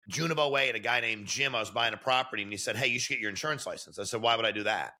June of '08, a guy named Jim, I was buying a property, and he said, hey, you should get your insurance license. I said, why would I do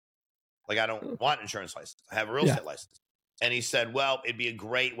that? Like, I don't want an insurance license. I have a real estate license. And he said, well, it'd be a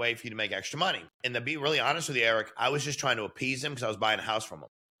great way for you to make extra money. And to be really honest with you, Eric, I was just trying to appease him because I was buying a house from him.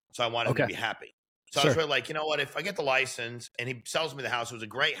 So I wanted him to be happy. So I was really like, you know what? If I get the license and he sells me the house, it was a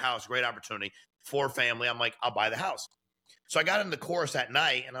great house, great opportunity for family. I'm like, I'll buy the house. So I got in the course that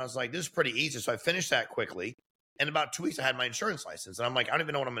night and I was like, this is pretty easy. So I finished that quickly. And about 2 weeks, I had my insurance license. And I'm like, I don't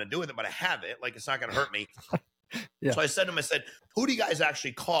even know what I'm going to do with it, but I have it. Like, it's not going to hurt me. So I said to him, I said, who do you guys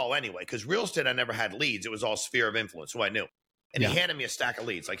actually call anyway? Because real estate, I never had leads. It was all sphere of influence, who I knew. And he handed me a stack of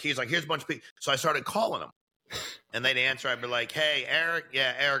leads. Like, he's like, here's a bunch of people. So I started calling them. And they'd answer. I'd be like, hey, Eric.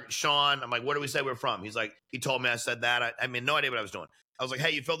 Yeah, Eric, Shawn. I'm like, where do we say we're from? He's like, he told me I said that. I mean, no idea what I was doing. I was like,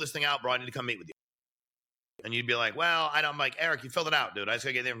 hey, you filled this thing out, bro. I need to come meet with you. And you'd be like, well, I'm like, Eric, you filled it out, dude. I just got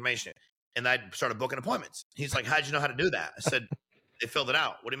to get the information. And I started booking appointments. He's like, how'd you know how to do that? I said, they filled it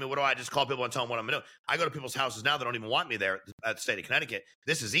out. What do you mean? What do I just call people and tell them what I'm going to do? I go to people's houses now that don't even want me there at the state of Connecticut.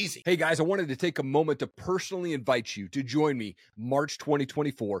 This is easy. Hey guys, I wanted to take a moment to personally invite you to join me March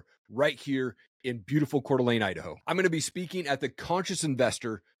 2024 right here in beautiful Coeur d'Alene, Idaho. I'm going to be speaking at the Conscious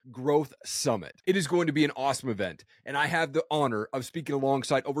Investor Growth Summit. It is going to be an awesome event, and I have the honor of speaking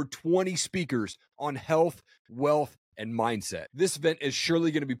alongside over 20 speakers on health, wealth, and mindset. This event is surely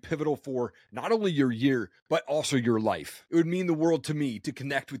going to be pivotal for not only your year, but also your life. It would mean the world to me to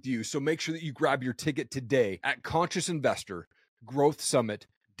connect with you, so make sure that you grab your ticket today at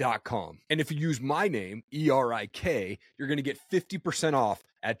consciousinvestorgrowthsummit.com. And if you use my name, ERIK, you're going to get 50% off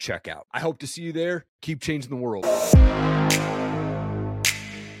at checkout. I hope to see you there. Keep changing the world.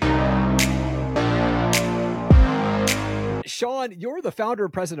 Shawn, you're the founder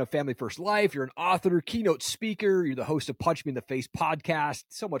and president of Family First Life. You're an author, keynote speaker. You're the host of Punch Me in the Face podcast.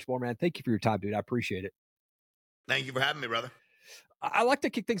 So much more, man. Thank you for your time, dude. I appreciate it. Thank you for having me, brother. I like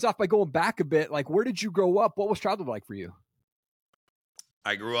to kick things off by going back a bit. Like, where did you grow up? What was childhood like for you?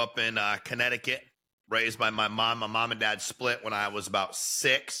 I grew up in Connecticut, raised by my mom. My mom and dad split when I was about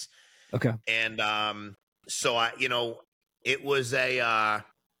 6. Okay. And so it was a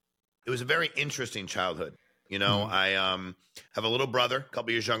very interesting childhood. You know, I have a little brother, a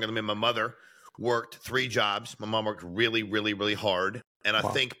couple years younger than me. My mother worked 3 jobs. My mom worked really, really, really hard. And I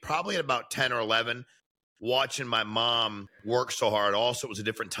think probably at about 10 or 11, watching my mom work so hard, also it was a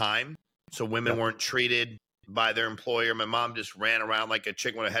different time. So women weren't treated by their employer. My mom just ran around like a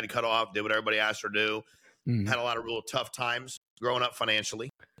chicken with her head cut off, did what everybody asked her to do. Had a lot of real tough times growing up financially.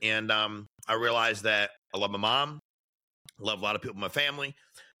 And I realized that I love my mom, I love a lot of people in my family,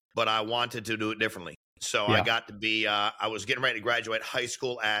 but I wanted to do it differently. So I got to be, I was getting ready to graduate high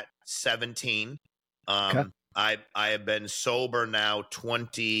school at 17. I have been sober now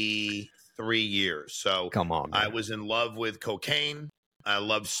 23 years. So come on, man. I was in love with cocaine. I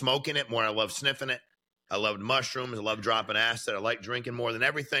loved smoking it more than I loved sniffing it. I loved mushrooms. I loved dropping acid. I liked drinking more than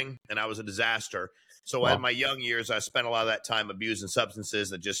everything. And I was a disaster. So in my young years, I spent a lot of that time abusing substances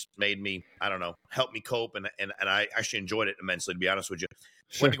that just made me, I don't know, help me cope. And I actually enjoyed it immensely, to be honest with you.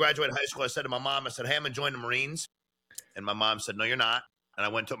 When I graduated high school, I said to my mom, I said, hey, I'm going to join the Marines. And my mom said, no, you're not. And I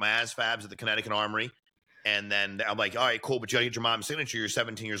went and took my ASFABs at the Connecticut Armory. And then I'm like, all right, cool. But you got to get your mom's signature. You're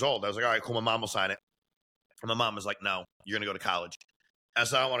 17 years old. I was like, all right, cool. My mom will sign it. And my mom was like, no, you're going to go to college. I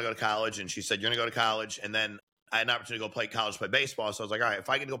said, I don't want to go to college. And she said, you're going to go to college. And then I had an opportunity to go play college, play baseball. So I was like, all right, if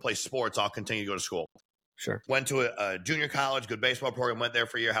I can go play sports, I'll continue to go to school. Sure. Went to a junior college, good baseball program, went there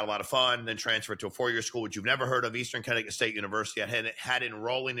for a year, had a lot of fun, then transferred to a 4-year school, which you've never heard of, Eastern Connecticut State University. I had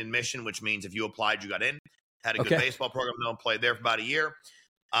enrolling admission, which means if you applied, you got in. Had a good baseball program, though, played there for about a year.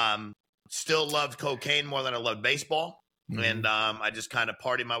 Still loved cocaine more than I loved baseball. And I just kind of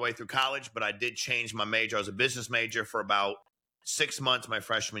partied my way through college, but I did change my major. I was a business major for about 6 months my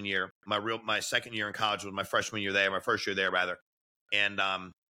freshman year. My second year in college was my freshman year there, my first year there, rather. And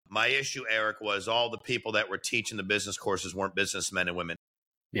my issue, Eric, was all the people that were teaching the business courses weren't businessmen and women.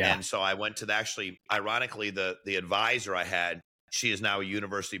 Yeah. And so I went to ironically, the advisor I had, she is now a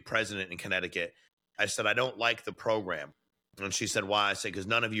university president in Connecticut. I said, I don't like the program. And she said, why? I said, because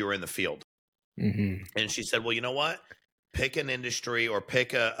none of you are in the field. And she said, well, you know what? Pick an industry or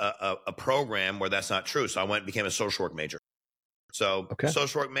pick a program where that's not true. So I went and became a social work major. So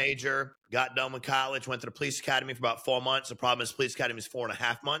social work major, got done with college, went to the police academy for about 4 months. The problem is police academy is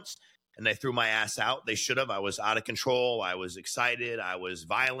 4.5 months, and they threw my ass out. They should have. I was out of control. I was excited. I was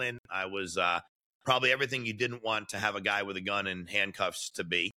violent. I was probably everything you didn't want to have a guy with a gun and handcuffs to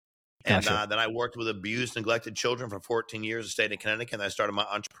be. And then I worked with abused, neglected children for 14 years in the state of Connecticut, and I started my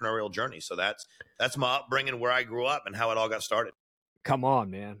entrepreneurial journey. So that's my upbringing, where I grew up and how it all got started. Come on,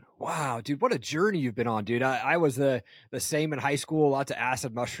 man. Wow, dude, what a journey you've been on, dude. I was the same in high school, lots of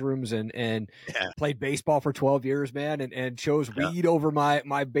acid mushrooms and Yeah. played baseball for 12 years, man, and chose Yeah. weed over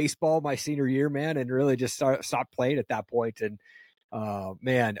my baseball my senior year, man, and really just stopped playing at that point. And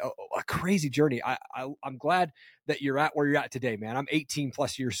man, a crazy journey. I'm glad that you're at where you're at today, man. I'm 18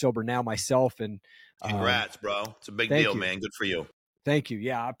 plus years sober now myself, and Congrats, bro. It's a big thank deal, you. man. Good for you. Thank you.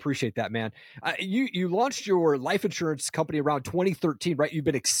 Yeah, I appreciate that, man. You launched your life insurance company around 2013, right? You've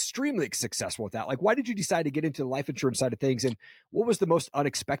been extremely successful with that. Like, why did you decide to get into the life insurance side of things, and what was the most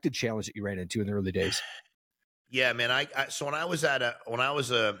unexpected challenge that you ran into in the early days? Yeah, man. So when I was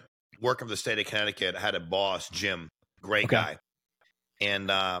working for the state of Connecticut, I had a boss, Jim, great Okay. guy. And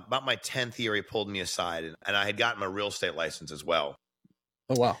about my 10th year, he pulled me aside, and I had gotten my real estate license as well.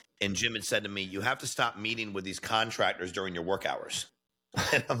 Oh, wow. And Jim had said to me, "You have to stop meeting with these contractors during your work hours."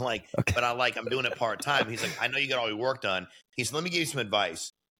 And I'm like, Okay. "But I'm doing it part time." He's like, "I know you got all your work done." He said, "Let me give you some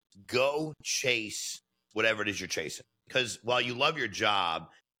advice. Go chase whatever it is you're chasing, because while you love your job,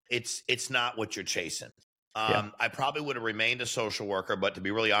 it's not what you're chasing." I probably would have remained a social worker, but to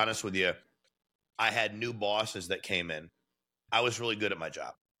be really honest with you, I had new bosses that came in. I was really good at my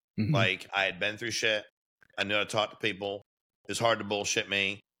job. Mhm. Like, I had been through shit. I knew how to talk to people. It was hard to bullshit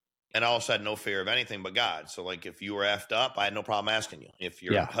me. And I also had no fear of anything but God. So, like, if you were effed up, I had no problem asking you. If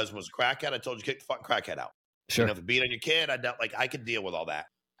your husband was a crackhead, I told you, kick the fucking crackhead out. Sure. You know, if you beat on your kid, I could deal with all that.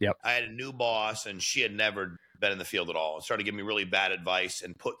 Yep. I had a new boss, and she had never been in the field at all, and started giving me really bad advice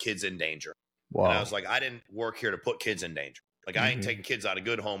and put kids in danger. Wow. And I was like, I didn't work here to put kids in danger. Like, I ain't taking kids out of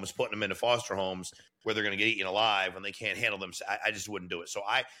good homes, putting them into foster homes where they're going to get eaten alive when they can't handle them. I just wouldn't do it. So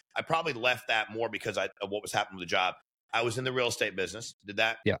I probably left that more because of what was happening with the job. I was in the real estate business, did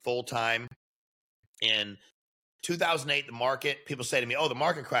that full time. In 2008, the market, people say to me, "Oh, the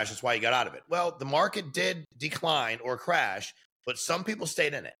market crashed. That's why you got out of it." Well, the market did decline or crash, but some people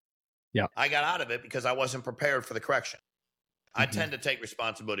stayed in it. Yeah. I got out of it because I wasn't prepared for the correction. I tend to take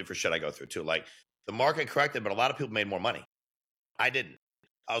responsibility for shit I go through too. Like, the market corrected, but a lot of people made more money. I didn't.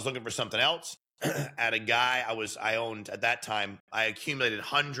 I was looking for something else. At a guy I owned at that time, I accumulated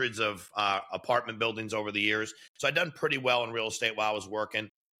hundreds of apartment buildings over the years. So I'd done pretty well in real estate while I was working.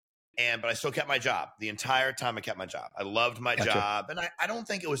 But I still kept my job. The entire time I kept my job. I loved my job. And I don't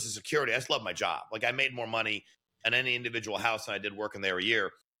think it was the security. I just loved my job. Like, I made more money in any individual house than I did working there a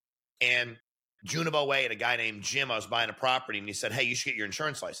year. And June of 2008, a guy named Jim, I was buying a property, and he said, "Hey, you should get your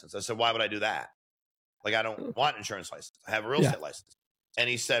insurance license." I said, "Why would I do that? Like, I don't want an insurance license. I have a real estate license." And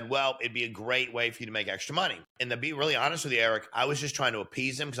he said, "Well, it'd be a great way for you to make extra money." And to be really honest with you, Eric, I was just trying to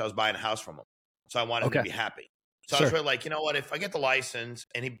appease him because I was buying a house from him. So I wanted him to be happy. So I was really like, you know what? If I get the license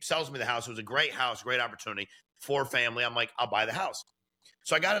and he sells me the house, it was a great house, great opportunity for family. I'm like, I'll buy the house.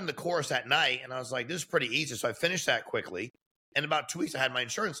 So I got in the course that night, and I was like, this is pretty easy. So I finished that quickly. In about 2 weeks, I had my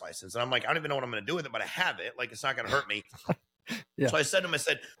insurance license. And I'm like, I don't even know what I'm going to do with it, but I have it. Like, it's not going to hurt me. So I said to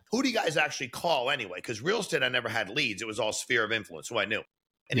him, who do you guys actually call anyway? Because real estate, I never had leads. It was all sphere of influence, who I knew.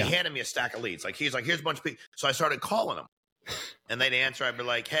 And he handed me a stack of leads. Like, he's like, here's a bunch of people. So I started calling them. And they'd answer. I'd be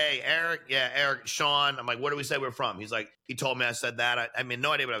like, "Hey, Eric." "Yeah, Eric." "Shawn." I'm like, "Where do we say we're from?" He's like, he told me I said that. I mean,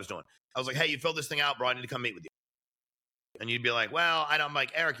 no idea what I was doing. I was like, "Hey, you filled this thing out, bro. I need to come meet with you." And you'd be like, "Well, I'm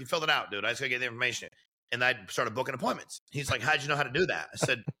like, Eric, you filled it out, dude. I just got to get the information." And I started booking appointments. He's like, "How'd you know how to do that?" I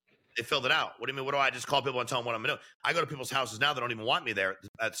said, "They filled it out." "What do you mean? What do I just call people and tell them what I'm going to do?" I go to people's houses now that don't even want me there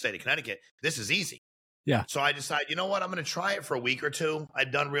at the state of Connecticut. This is easy. Yeah. So I decided, you know what? I'm going to try it for a week or two.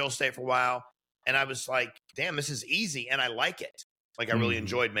 I'd done real estate for a while. And I was like, damn, this is easy. And I like it. Like, I really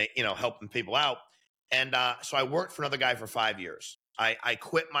enjoyed helping people out. And so I worked for another guy for 5 years. I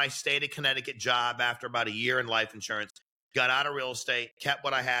quit my state of Connecticut job after about a year in life insurance, got out of real estate, kept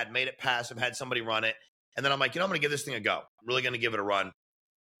what I had, made it passive, had somebody run it. And then I'm like, I'm going to give this thing a go. I'm really going to give it a run.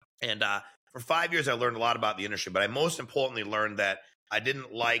 And for 5 years, I learned a lot about the industry. But I most importantly learned that I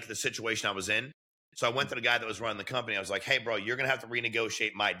didn't like the situation I was in. So I went to the guy that was running the company. I was like, "Hey, bro, you're going to have to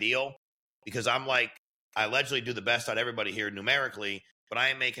renegotiate my deal, because I'm like, I allegedly do the best out of everybody here numerically, but I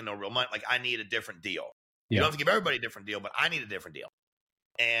ain't making no real money. Like, I need a different deal. You don't have to give everybody a different deal, but I need a different deal."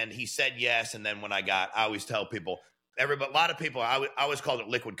 And he said yes. And then I always tell people, a lot of people, I always called it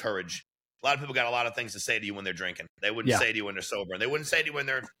liquid courage. A lot of people got a lot of things to say to you when they're drinking. They wouldn't say to you when they're sober. And they wouldn't say to you when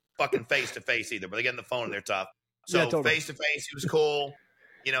they're fucking face to face either, but they get on the phone and they're tough. So face to face, he was cool.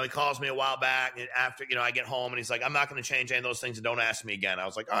 He calls me a while back, and after, I get home, and he's like, "I'm not going to change any of those things, and don't ask me again." I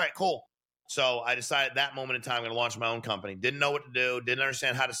was like, all right, cool. So I decided at that moment in time, I'm going to launch my own company. Didn't know what to do. Didn't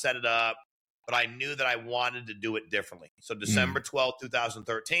understand how to set it up, but I knew that I wanted to do it differently. So December 12th,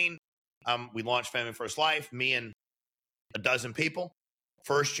 2013, we launched Family First Life, me and a dozen people.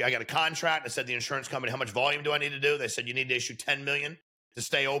 First year, I got a contract. I said to the insurance company, how much volume do I need to do? They said, you need to issue 10 million to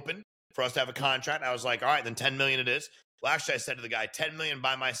stay open for us to have a contract. I was like, all right, then 10 million it is. Well, actually, I said to the guy, 10 million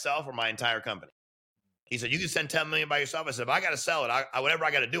by myself or my entire company. He said, you can send 10 million by yourself. I said, if I got to sell it, whatever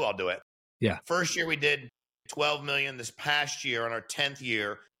I got to do, I'll do it. Yeah. First year we did 12 million. This past year, on our 10th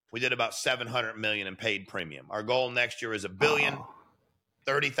year, we did about 700 million in paid premium. Our goal next year is $1 billion,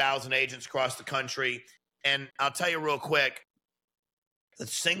 30,000 agents across the country. And I'll tell you real quick,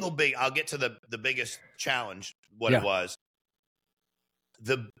 I'll get to the biggest challenge, it was.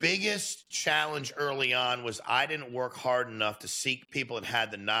 The biggest challenge early on was I didn't work hard enough to seek people that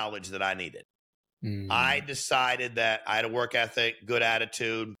had the knowledge that I needed. I decided that I had a work ethic, good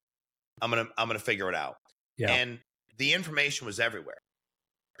attitude. I'm gonna figure it out. Yeah. And the information was everywhere.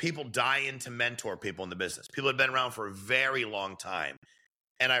 People dying to mentor people in the business. People had been around for a very long time.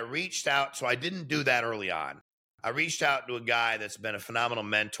 And I reached out. So I didn't do that early on. I reached out to a guy that's been a phenomenal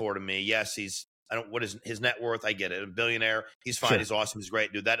mentor to me. Yes, what is his net worth? I get it. A billionaire. He's fine. Sure. He's awesome. He's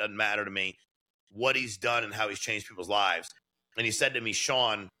great, dude. That doesn't matter to me. What he's done and how he's changed people's lives. And he said to me,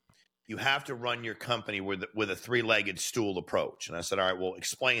 Shawn, you have to run your company with a three-legged stool approach. And I said, all right, well,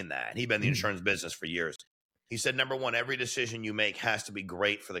 explain that. And he'd been in the insurance business for years. He said, number one, every decision you make has to be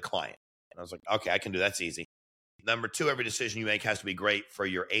great for the client. And I was like, okay, I can do that. That's easy. Number two, every decision you make has to be great for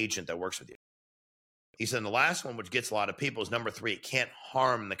your agent that works with you. He said, and the last one, which gets a lot of people, is number three, it can't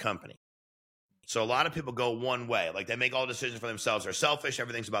harm the company. So a lot of people go one way. Like they make all decisions for themselves. They're selfish.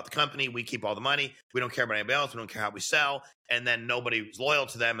 Everything's about the company. We keep all the money. We don't care about anybody else. We don't care how we sell. And then nobody's loyal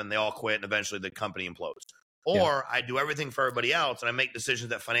to them and they all quit and eventually the company implodes. Or I do everything for everybody else and I make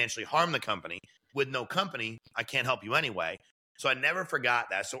decisions that financially harm the company. With no company, I can't help you anyway. So I never forgot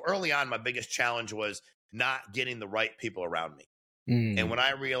that. So early on, my biggest challenge was not getting the right people around me. And when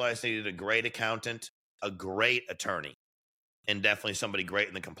I realized I needed a great accountant, a great attorney, and definitely somebody great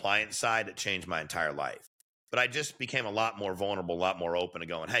in the compliance side, it changed my entire life. But I just became a lot more vulnerable, a lot more open to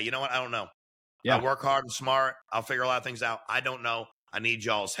going, hey, you know what? I don't know. Yeah. I work hard and smart. I'll figure a lot of things out. I don't know. I need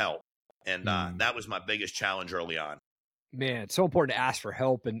y'all's help. And that was my biggest challenge early on. Man, it's so important to ask for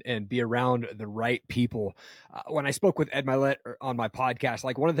help and be around the right people. When I spoke with Ed Milet on my podcast,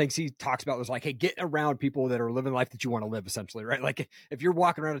 like one of the things he talks about was like, hey, get around people that are living the life that you want to live, essentially, right? Like if you're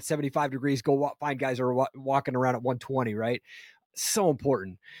walking around at 75 degrees, go find guys who are walking around at 120, right? So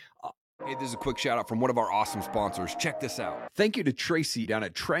important. Hey, this is a quick shout out from one of our awesome sponsors. Check this out. Thank you to Tracy down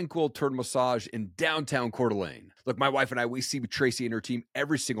at Tranquil Turtle Massage in downtown Coeur d'Alene. Look, my wife and I, we see Tracy and her team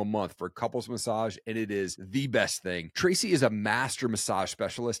every single month for couples massage, and it is the best thing. Tracy is a master massage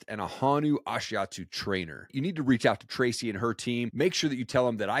specialist and a Hanu Ashiatsu trainer. You need to reach out to Tracy and her team. Make sure that you tell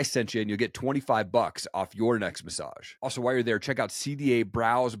them that I sent you, and you'll get $25 off your next massage. Also, while you're there, check out CDA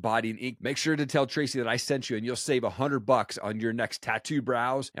Brows, Body, and Ink. Make sure to tell Tracy that I sent you, and you'll save $100 on your next tattoo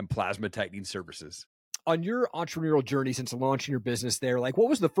brows and plasma tightening services. On your entrepreneurial journey since launching your business there, like what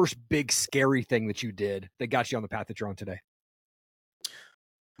was the first big scary thing that you did that got you on the path that you're on today?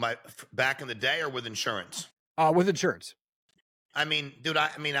 Back in the day or with insurance? With insurance. I mean, dude,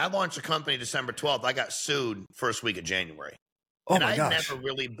 I launched a company December 12th. I got sued first week of January. Oh and my gosh. I've never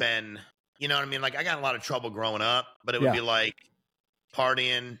really been, you know what I mean? Like I got in a lot of trouble growing up, but it would be like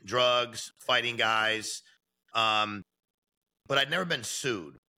partying, drugs, fighting guys. But I'd never been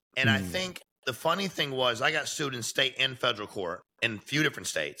sued. And I think the funny thing was I got sued in state and federal court in a few different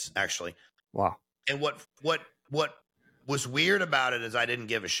states, actually. Wow. And what was weird about it is I didn't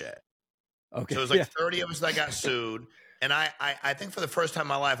give a shit. Okay. So it was like 30 of us that got sued. And I think for the first time in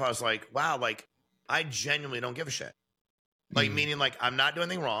my life, I was like, wow, like I genuinely don't give a shit. Like meaning like I'm not doing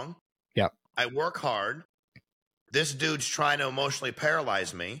anything wrong. Yeah. I work hard. This dude's trying to emotionally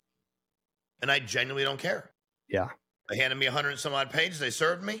paralyze me. And I genuinely don't care. Yeah. They handed me 100 and some odd pages. They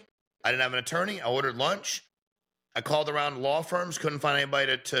served me. I didn't have an attorney. I ordered lunch. I called around law firms. Couldn't find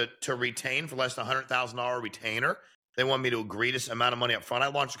anybody to retain for less than $100,000 retainer. They wanted me to agree to some amount of money up front. I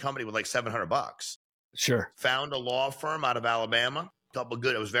launched a company with like $700. Sure. Found a law firm out of Alabama. Couple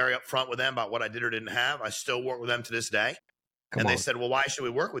good. I was very upfront with them about what I did or didn't have. I still work with them to this day. They said, well, why should we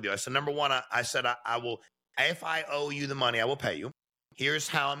work with you? I said, number one, I said, I will, if I owe you the money, I will pay you. Here's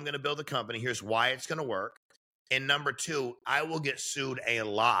how I'm going to build a company. Here's why it's going to work. And number two, I will get sued a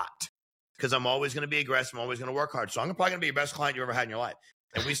lot because I'm always going to be aggressive. I'm always going to work hard. So I'm probably going to be your best client you ever had in your life.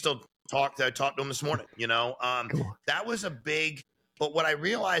 And we still talked. I talked to him this morning, you know, that was a big, but what I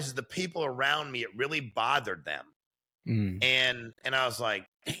realized is the people around me, it really bothered them. And I was like,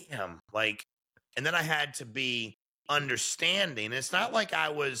 damn, like, and then I had to be understanding. It's not like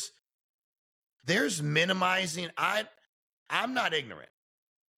there's minimizing. I'm not ignorant.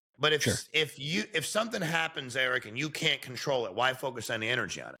 But if something happens, Eric, and you can't control it, why focus any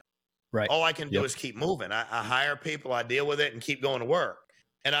energy on it? Right. All I can do is keep moving. I hire people, I deal with it, and keep going to work.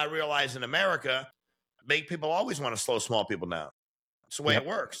 And I realize in America, big people always want to slow small people down. It's the way it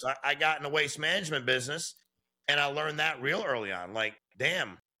works. I got in the waste management business, and I learned that real early on. Like,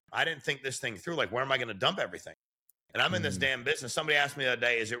 damn, I didn't think this thing through. Like, where am I going to dump everything? And I'm in this damn business. Somebody asked me the other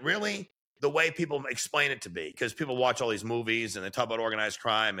day, is it really the way people explain it to be? Because people watch all these movies and they talk about organized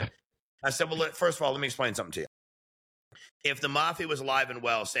crime. And I said, well, first of all, let me explain something to you. If the mafia was alive and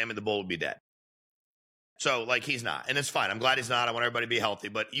well, Sammy the Bull would be dead. So, like, he's not. And it's fine. I'm glad he's not. I want everybody to be healthy.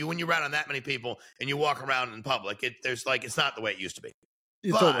 But when you run on that many people and you walk around in public, it's not the way it used to be.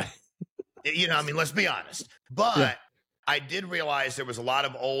 But, let's be honest. But I did realize there was a lot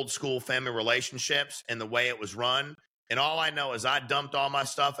of old school family relationships and the way it was run. And all I know is I dumped all my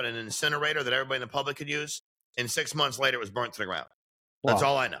stuff in an incinerator that everybody in the public could use. And 6 months later, it was burnt to the ground. That's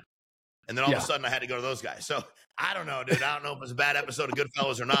all I know. And then all of a sudden, I had to go to those guys. So I don't know, dude. I don't know if it was a bad episode of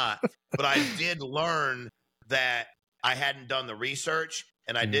Goodfellas or not. But I did learn that I hadn't done the research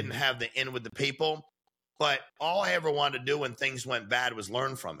and I didn't have the in with the people. But all I ever wanted to do when things went bad was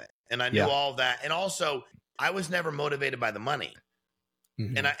learn from it. And I knew all of that. And also, I was never motivated by the money.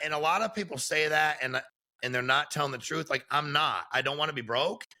 And a lot of people say that and they're not telling the truth. Like, I'm not. I don't want to be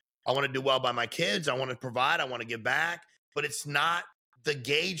broke. I want to do well by my kids. I want to provide. I want to give back. But it's not the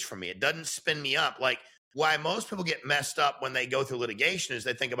gauge for me. It doesn't spin me up. Like, why most people get messed up when they go through litigation is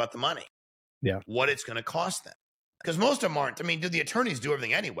they think about the money. Yeah. What it's going to cost them. Because most of them aren't. I mean, the attorneys do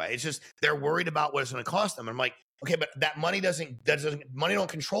everything anyway. It's just they're worried about what it's going to cost them. And I'm like, okay, but that money money don't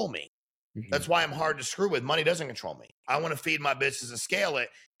control me. That's why I'm hard to screw with. Money doesn't control me. I want to feed my business and scale it.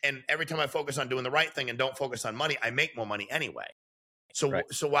 And every time I focus on doing the right thing and don't focus on money, I make more money anyway. So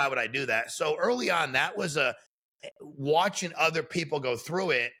why would I do that? So early on, that was watching other people go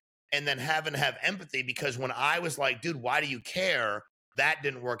through it and then having to have empathy, because when I was like, dude, why do you care? That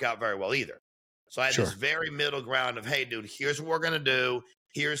didn't work out very well either. So I had this very middle ground of, hey, dude, here's what we're going to do.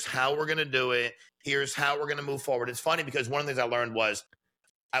 Here's how we're going to do it. Here's how we're going to move forward. It's funny because one of the things I learned was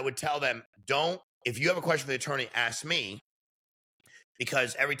I would tell them, if you have a question for the attorney, ask me,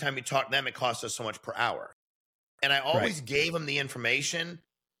 because every time you talk to them, it costs us so much per hour. And I always gave them the information,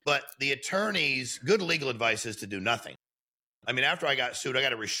 but the attorney's good legal advice is to do nothing. I mean, after I got sued, I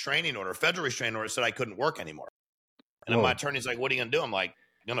got a restraining order, a federal restraining order, said I couldn't work anymore. And then my attorney's like, what are you going to do? I'm like,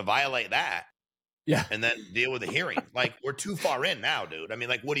 I'm going to violate that. Yeah. And then deal with the hearing. Like, we're too far in now, dude. I mean,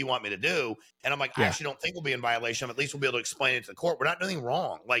 like, what do you want me to do? And I'm like, I actually don't think we'll be in violation. At least we'll be able to explain it to the court. We're not doing anything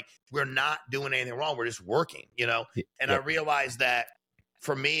wrong. Like, we're not doing anything wrong. We're just working, And I realized that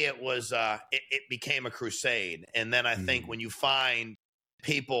for me, it was, it became a crusade. And then I think when you find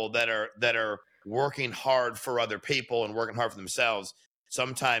people that are working hard for other people and working hard for themselves,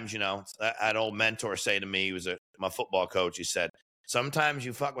 sometimes, an old mentor say to me, he was my football coach. He said, sometimes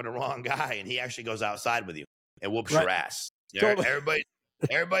you fuck with the wrong guy and he actually goes outside with you and whoops your ass. Totally.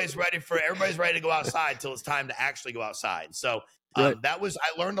 Everybody's ready to go outside till it's time to actually go outside. So I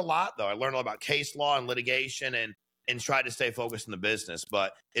learned a lot though. I learned a lot about case law and litigation and tried to stay focused in the business,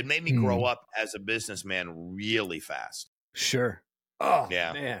 but it made me grow up as a businessman really fast. Sure. Oh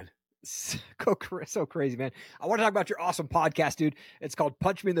man. So crazy, man. I want to talk about your awesome podcast, dude. It's called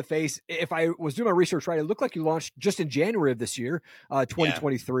Punch Me in the Face. If I was doing my research right, it looked like you launched just in January of this year,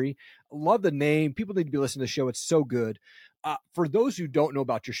 2023. Love the name. People need to be listening to the show. It's so good. For those who don't know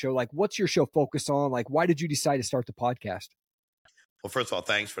about your show, like, what's your show focus on? Like, why did you decide to start the podcast? Well, first of all,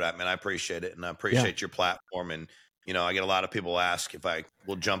 thanks for that, man. I appreciate it. And I appreciate your platform. And, I get a lot of people ask if I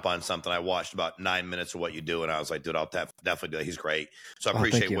will jump on something. I watched about 9 minutes of what you do. And I was like, dude, I'll definitely do that. He's great. So I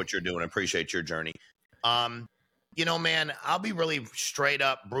appreciate what you're doing. I appreciate your journey. Man, I'll be really straight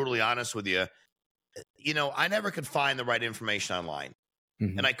up, brutally honest with you. I never could find the right information online.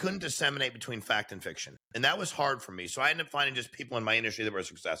 And I couldn't disseminate between fact and fiction. And that was hard for me. So I ended up finding just people in my industry that were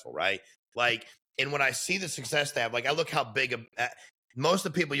successful, right? Like, and when I see the success they have, like, I look how big most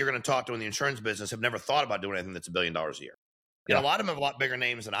of the people you're going to talk to in the insurance business have never thought about doing anything that's $1 billion a year. And a lot of them have a lot bigger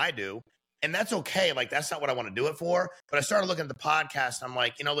names than I do. And that's okay. Like, that's not what I want to do it for. But I started looking at the podcast and I'm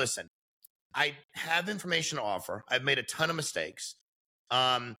like, listen, I have information to offer. I've made a ton of mistakes.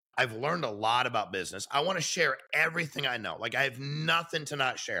 I've learned a lot about business. I want to share everything I know. Like, I have nothing to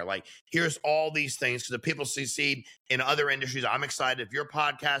not share. Like, here's all these things because if people succeed in other industries, I'm excited. If your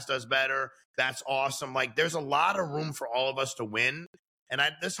podcast does better, that's awesome. Like, there's a lot of room for all of us to win. And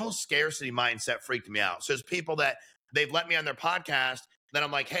this whole scarcity mindset freaked me out. So there's people that they've let me on their podcast. Then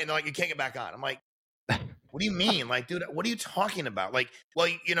I'm like, hey, and they're like, you can't get back on. I'm like, What do you mean? Like, dude, what are you talking about? Like, well,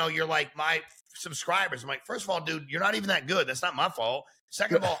 you're like my subscribers. I'm like, first of all, dude, you're not even that good. That's not my fault.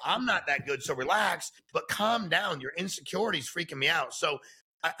 Second of all, I'm not that good. So relax, but calm down. Your insecurity's freaking me out. So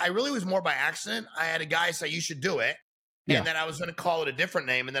I really was more by accident. I had a guy say, you should do it. Yeah. And then I was going to call it a different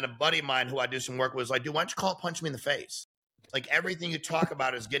name. And then a buddy of mine who I do some work with was like, dude, why don't you call it Punch Me in the Face? Like everything you talk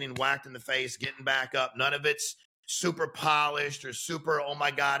about is getting whacked in the face, getting back up. None of it's super polished or super, oh my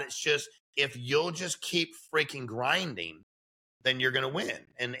God. It's just, if you'll just keep freaking grinding, then you're going to win.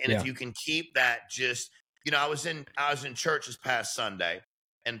 And if you can keep that just, I was in church this past Sunday,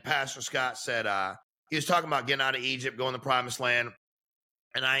 and Pastor Scott said, he was talking about getting out of Egypt, going to the promised land.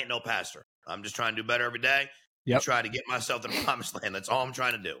 And I ain't no pastor. I'm just trying to do better every day. Yep. Try to get myself to the promised land. That's all I'm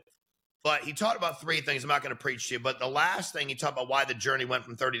trying to do. But he talked about three things. I'm not going to preach to you. But the last thing he talked about why the journey went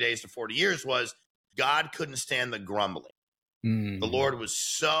from 30 days to 40 years was God couldn't stand the grumbling. The Lord was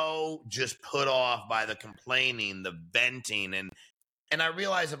so just put off by the complaining, the venting. And I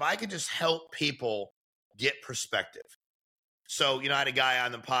realized if I could just help people get perspective. So, I had a guy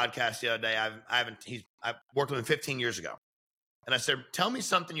on the podcast the other day. I worked with him 15 years ago. And I said, tell me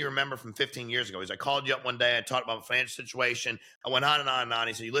something you remember from 15 years ago. He said, I called you up one day. I talked about my financial situation. I went on and on and on.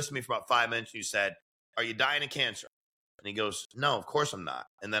 He said, you listened to me for about 5 minutes. And you said, are you dying of cancer? And he goes, no, of course I'm not.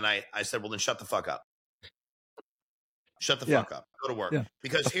 And then I said, well, then shut the fuck up. Shut the fuck up. Go to work. Yeah.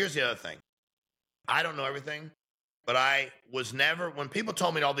 Because here's the other thing. I don't know everything, but I was never, when people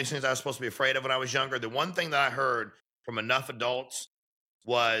told me all these things I was supposed to be afraid of when I was younger, the one thing that I heard from enough adults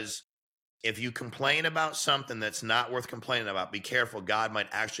was, if you complain about something that's not worth complaining about, be careful. God might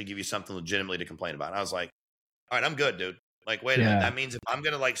actually give you something legitimately to complain about. And I was like, all right, I'm good, dude. Like, wait a minute. That means if I'm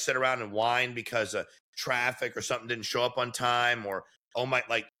going to like sit around and whine because of traffic or something didn't show up on time or, I'm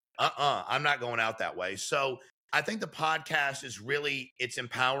not going out that way. So I think the podcast is really, it's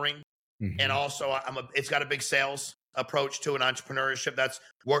empowering. And also it's got a big sales approach to an entrepreneurship that's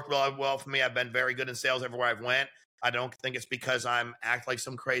worked really well for me. I've been very good in sales everywhere I've went. I don't think it's because I'm act like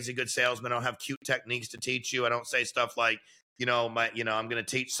some crazy good salesman. I don't have cute techniques to teach you. I don't say stuff like, I'm going to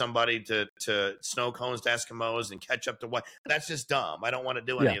teach somebody to snow cones to Eskimos and catch up to what. That's just dumb. I don't want to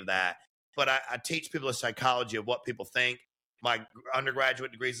do any of that. But I teach people the psychology of what people think. My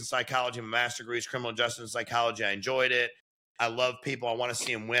undergraduate degrees in psychology, my master degree is criminal justice and psychology. I enjoyed it. I love people. I want to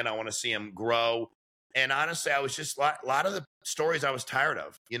see them win. I want to see them grow. And honestly, I was just a lot of the stories I was tired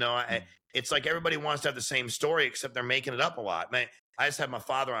of. It's like everybody wants to have the same story, except they're making it up a lot. Man, I just had my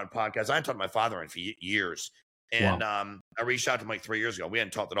father on a podcast. I hadn't talked to my father in for years. And I reached out to him like 3 years ago. We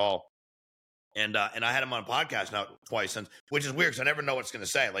hadn't talked at all. And I had him on a podcast now twice since, which is weird because I never know what it's going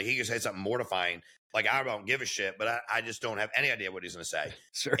to say. Like he could say something mortifying. Like I don't give a shit, but I just don't have any idea what he's going to say.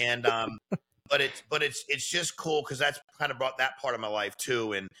 Sure. And but it's just cool because that's kind of brought that part of my life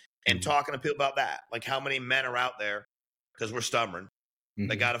too. And talking to people about that, like how many men are out there because we're stubborn.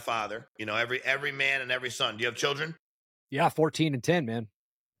 They got a father, every man and every son. Do you have children? Yeah. 14 and 10, man.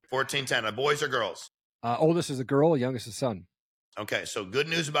 14, 10. Are boys or girls? Oldest is a girl, youngest is a son. Okay. So good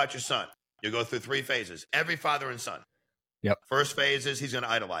news about your son. You'll go through 3 phases. Every father and son. Yep. First phase is he's going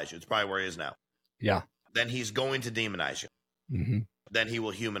to idolize you. It's probably where he is now. Yeah. Then he's going to demonize you. Then he will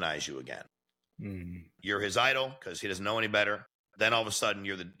humanize you again. You're his idol because he doesn't know any better. Then all of a sudden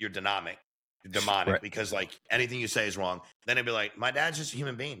you're demonic right. Because like anything you say is wrong. Then it'd be like, my dad's just a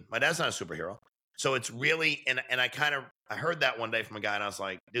human being. My dad's not a superhero. So it's really, and I heard that one day from a guy and I was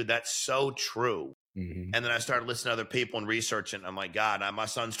like, dude, that's so true. And then I started listening to other people and researching. I'm like, God, my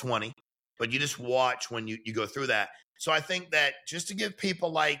son's 20, but you just watch when you go through that. So I think that just to give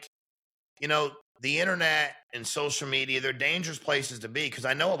people like, the internet and social media, they're dangerous places to be because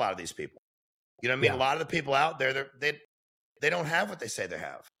I know a lot of these people. You know what I mean? Yeah. A lot of the people out there, they don't have what they say they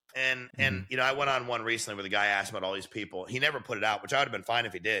have. And I went on one recently where the guy asked about all these people. He never put it out, which I would have been fine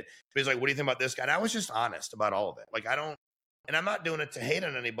if he did. But he's like, what do you think about this guy? And I was just honest about all of it. Like, and I'm not doing it to hate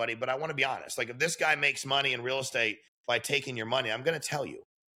on anybody, but I want to be honest. Like, if this guy makes money in real estate by taking your money, I'm going to tell you.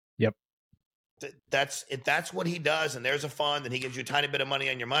 Yep. If that's what he does, and there's a fund and he gives you a tiny bit of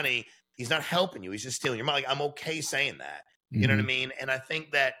money on your money, he's not helping you. He's just stealing your money. Like, I'm okay saying that. You know what I mean? And I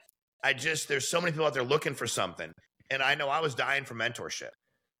think that there's so many people out there looking for something. And I know I was dying for mentorship.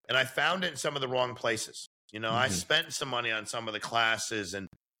 And I found it in some of the wrong places. I spent some money on some of the classes and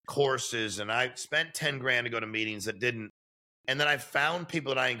courses, and I spent 10 grand to go to meetings that didn't. And then I found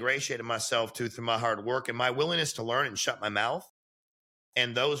people that I ingratiated myself to through my hard work and my willingness to learn and shut my mouth.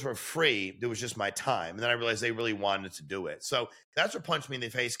 And those were free. It was just my time. And then I realized they really wanted to do it. So that's where Punch Me in the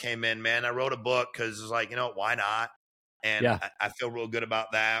Face came in, man. I wrote a book because it's like, why not? And I feel real good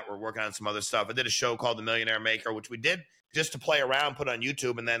about that. We're working on some other stuff. I did a show called The Millionaire Maker, which we did just to play around, put on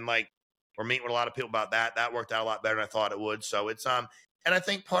YouTube. And then like We're meeting with a lot of people about that. That worked out a lot better than I thought it would. So it's and I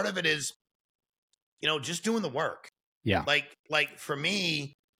think part of it is, just doing the work. Yeah. Like for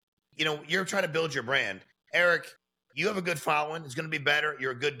me, you're trying to build your brand. Eric, you have a good following. It's going to be better.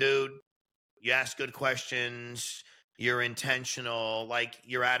 You're a good dude. You ask good questions. You're intentional. Like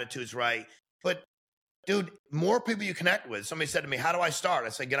your attitude's right. But dude, more people you connect with. Somebody said to me, how do I start? I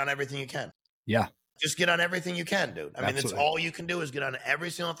said, get on everything you can. Yeah. Just get on everything you can, dude. I mean, that's Absolutely. all you can do is get on every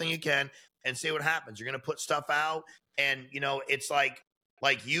single thing you can and see what happens. You're going to put stuff out and, it's like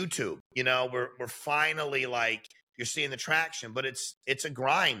YouTube, we're finally like, you're seeing the traction, but it's a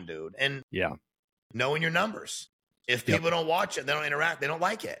grind, dude. And yeah, knowing your numbers. If people don't watch it, they don't interact, they don't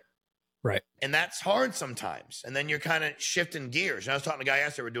like it. Right. And that's hard sometimes. And then you're kind of shifting gears. And I was talking to a guy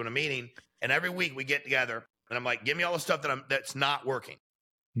yesterday, we're doing a meeting, and every week we get together and I'm like, give me all the stuff that's not working.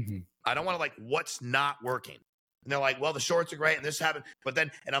 Mm-hmm. I don't want to what's not working. And they're like, well, the shorts are great and this happened. But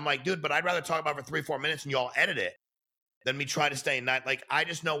then, and I'm like, dude, but I'd rather talk about it for 3-4 minutes and you all edit it than me try to stay in night. Like, I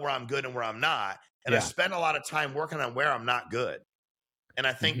just know where I'm good and where I'm not. And I spend a lot of time working on where I'm not good. And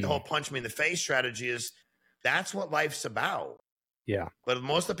I think the whole punch me in the face strategy is that's what life's about. Yeah. But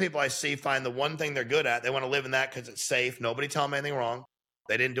most of the people I see find the one thing they're good at. They want to live in that because it's safe. Nobody tell them anything wrong.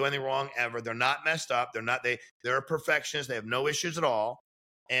 They didn't do anything wrong ever. They're not messed up. They're a perfectionist. They have no issues at all.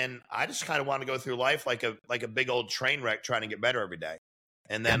 And I just kind of want to go through life like a big old train wreck trying to get better every day.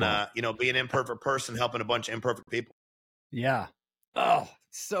 And then, be an imperfect person helping a bunch of imperfect people. Yeah. Oh,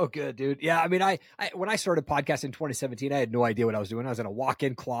 so good, dude. Yeah. I mean, I when I started podcasting in 2017, I had no idea what I was doing. I was in a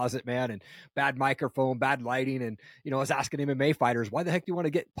walk-in closet, man, and bad microphone, bad lighting. And, I was asking MMA fighters, why the heck do you want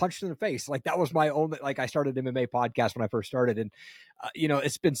to get punched in the face? Like that was my only, I started MMA podcast when I first started. And,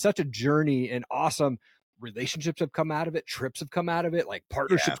 it's been such a journey and awesome. Relationships have come out of it. Trips have come out of it, like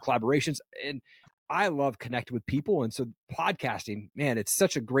partnerships, collaborations. And I love connecting with people. And so podcasting, man, it's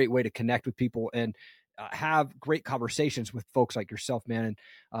such a great way to connect with people and have great conversations with folks like yourself, man.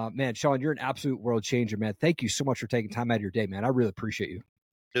 And man, Shawn, you're an absolute world changer, man. Thank you so much for taking time out of your day, man. I really appreciate you.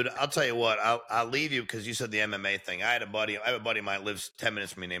 Dude, I'll tell you what, I'll leave you because you said the MMA thing. I have a buddy of mine who lives 10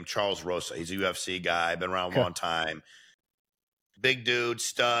 minutes from me named Charles Rosa. He's a UFC guy, been around a long time. Big dude,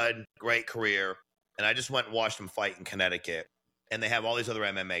 stud, great career. And I just went and watched him fight in Connecticut. And they have all these other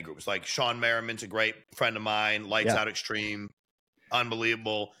MMA groups. Like Shawn Merriman's a great friend of mine, Lights Out Extreme,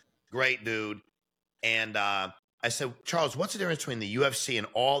 unbelievable, great dude. And I said, Charles, what's the difference between the UFC and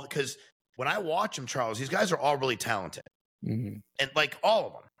all? Because when I watch them, Charles, these guys are all really talented. Mm-hmm. And like all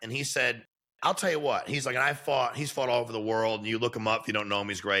of them. And he said, I'll tell you what. He's like, and he's fought all over the world. And you look him up if you don't know him.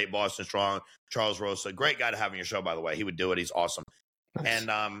 He's great. Boston Strong, Charles Rosa. Great guy to have on your show, by the way. He would do it. He's awesome. Nice.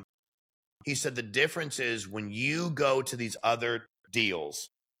 And he said the difference is when you go to these other deals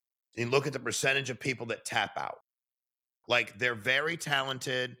and look at the percentage of people that tap out. Like they're very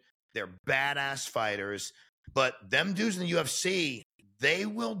talented. They're badass fighters. But them dudes in the UFC, they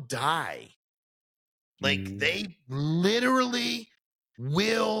will die. Like they literally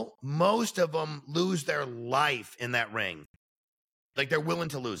will, most of them lose their life in that ring. Like they're willing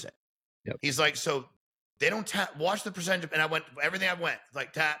to lose it. Yep. He's like, so they don't tap, watch the percentage. And I went, everything I went,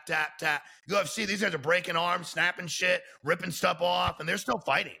 like tap, tap, tap. UFC, these guys are breaking arms, snapping shit, ripping stuff off, and they're still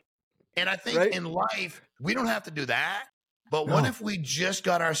fighting. And I think in life, we don't have to do that. But what if we just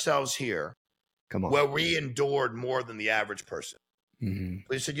got ourselves here where we endured more than the average person? Mm-hmm.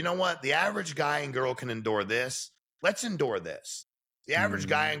 We said, you know what? The average guy and girl can endure this. Let's endure this. The average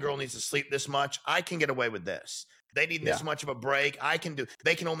guy and girl needs to sleep this much. I can get away with this. They need this much of a break.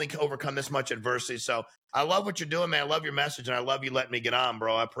 They can only overcome this much adversity. So I love what you're doing, man. I love your message, and I love you letting me get on,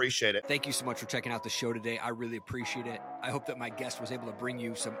 bro. I appreciate it. Thank you so much for checking out the show today. I really appreciate it. I hope that my guest was able to bring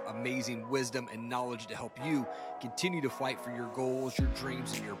you some amazing wisdom and knowledge to help you continue to fight for your goals, your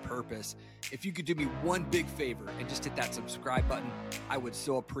dreams, and your purpose. If you could do me one big favor and just hit that subscribe button, I would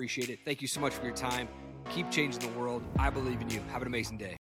so appreciate it. Thank you so much for your time. Keep changing the world. I believe in you. Have an amazing day.